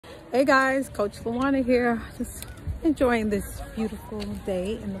Hey guys, Coach Lajuana here. Just enjoying this beautiful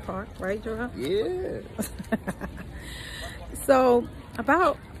day in the park, right, Gerald? Yeah. So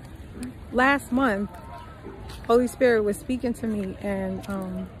about last month, Holy Spirit was speaking to me,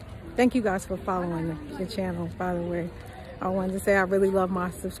 and thank you guys for following the channel, by the way. I wanted to say I really love my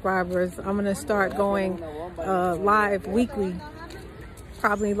subscribers. I'm going to start going live weekly,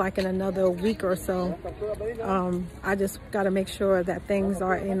 probably like in another week or so. I just got to make sure that things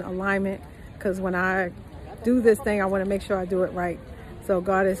are in alignment, because when I do this thing, I want to make sure I do it right. So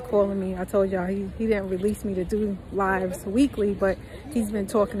God is calling me. I told y'all he didn't release me to do lives weekly, but he's been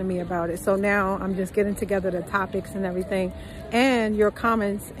talking to me about it. So now I'm just getting together the topics and everything, and your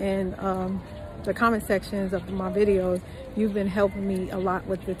comments and the comment sections of my videos. You've been helping me a lot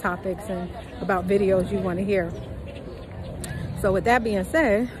with the topics and about videos you want to hear. So with that being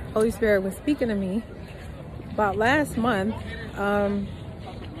said, Holy Spirit was speaking to me about last month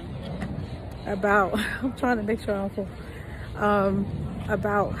about, I'm trying to make sure I'm full,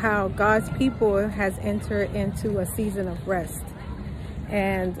 about how God's people has entered into a season of rest.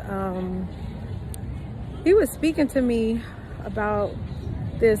 And he was speaking to me about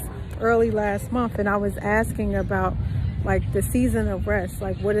this early last month, and I was asking about like the season of rest,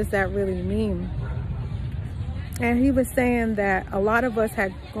 like what does that really mean? And he was saying that a lot of us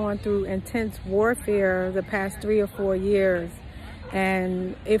had gone through intense warfare the past 3 or 4 years,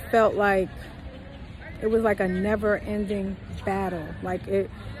 and it felt like it was like a never-ending battle. Like it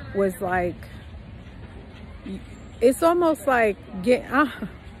was like, it's almost like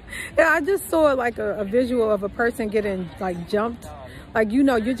I just saw like a visual of a person getting like jumped. Like, you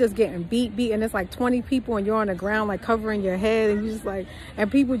know, you're just getting beat, and it's like 20 people and you're on the ground, like covering your head, and you just like, and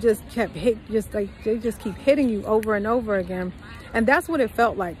people just kept they just keep hitting you over and over again. And that's what it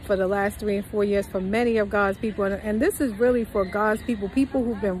felt like for the last 3 and 4 years for many of God's people. And this is really for God's people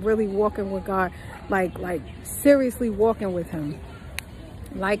who've been really walking with God, like seriously walking with him,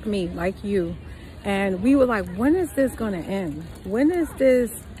 like me, like you. And we were like, when is this going to end? When is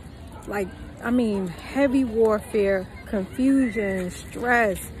this, like, I mean, heavy warfare, confusion,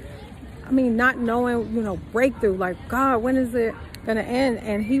 stress, I mean, not knowing, you know, breakthrough, like, God, when is it going to end?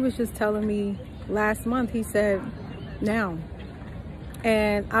 And he was just telling me last month, he said, now.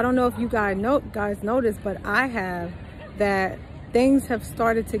 And I don't know if you guys noticed, but I have, that things have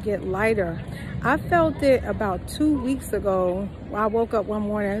started to get lighter. I felt it about 2 weeks ago. I woke up one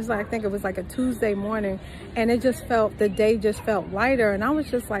morning, it was like, I think it was like a Tuesday morning, and it just felt, the day just felt lighter. And I was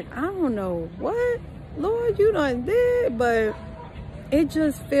just like, I don't know what, Lord, you done did, but it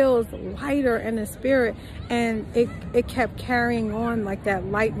just feels lighter in the spirit. And it kept carrying on like that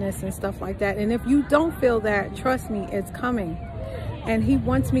lightness and stuff like that. And if you don't feel that, trust me, it's coming. And he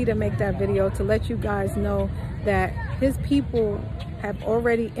wants me to make that video to let you guys know that his people have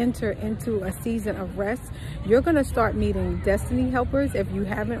already entered into a season of rest. You're going to start meeting destiny helpers if you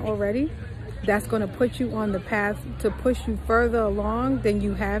haven't already. That's going to put you on the path to push you further along than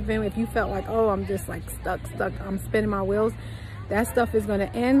you have been. If you felt like, oh, I'm just like stuck, I'm spinning my wheels, that stuff is going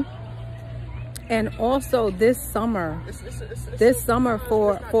to end. And also this summer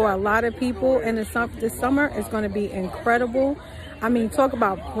for a lot of people, and this summer is going to be incredible. I mean, talk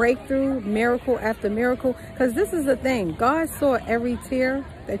about breakthrough, miracle after miracle. Because this is the thing. God saw every tear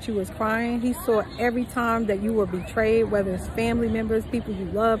that you was crying. He saw every time that you were betrayed, whether it's family members, people you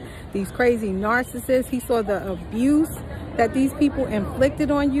love, these crazy narcissists. He saw the abuse that these people inflicted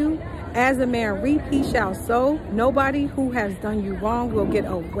on you. As a man reap, he shall sow. Nobody who has done you wrong will get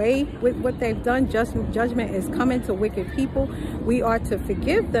away with what they've done. Judgment is coming to wicked people. We are to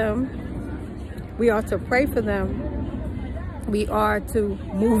forgive them. We are to pray for them. We are to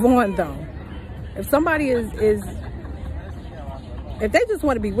move on, though. If somebody if they just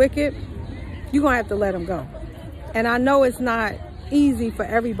want to be wicked, you're going to have to let them go. And I know it's not easy for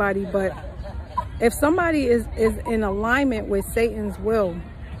everybody, but if somebody is in alignment with Satan's will,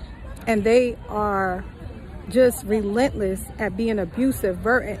 and they are just relentless at being abusive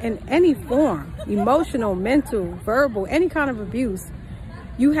in any form, emotional, mental, verbal, any kind of abuse,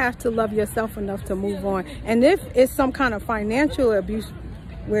 you have to love yourself enough to move on. And if it's some kind of financial abuse,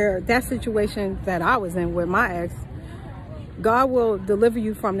 where that situation that I was in with my ex, God will deliver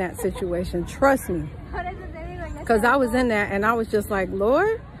you from that situation. Trust me. Because I was in that, and I was just like,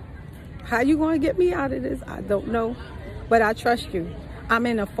 Lord, how you going to get me out of this? I don't know, but I trust you. I'm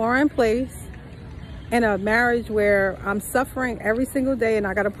in a foreign place, in a marriage where I'm suffering every single day, and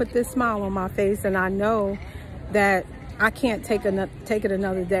I got to put this smile on my face, and I know that I can't take it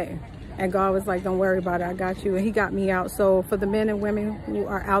another day. And God was like, don't worry about it, I got you. And he got me out. So for the men and women who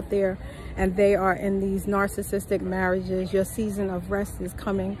are out there and they are in these narcissistic marriages, your season of rest is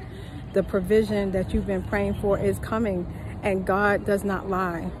coming. The provision that you've been praying for is coming, and God does not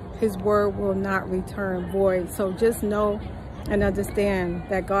lie. His word will not return void. So just know and understand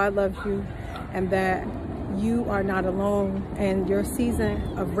that God loves you and that you are not alone, and your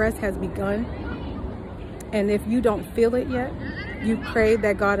season of rest has begun. And if you don't feel it yet, you pray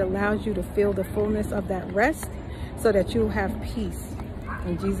that God allows you to feel the fullness of that rest so that you'll have peace.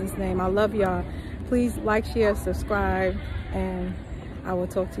 In Jesus' name, I love y'all. Please like, share, subscribe, and I will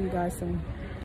talk to you guys soon.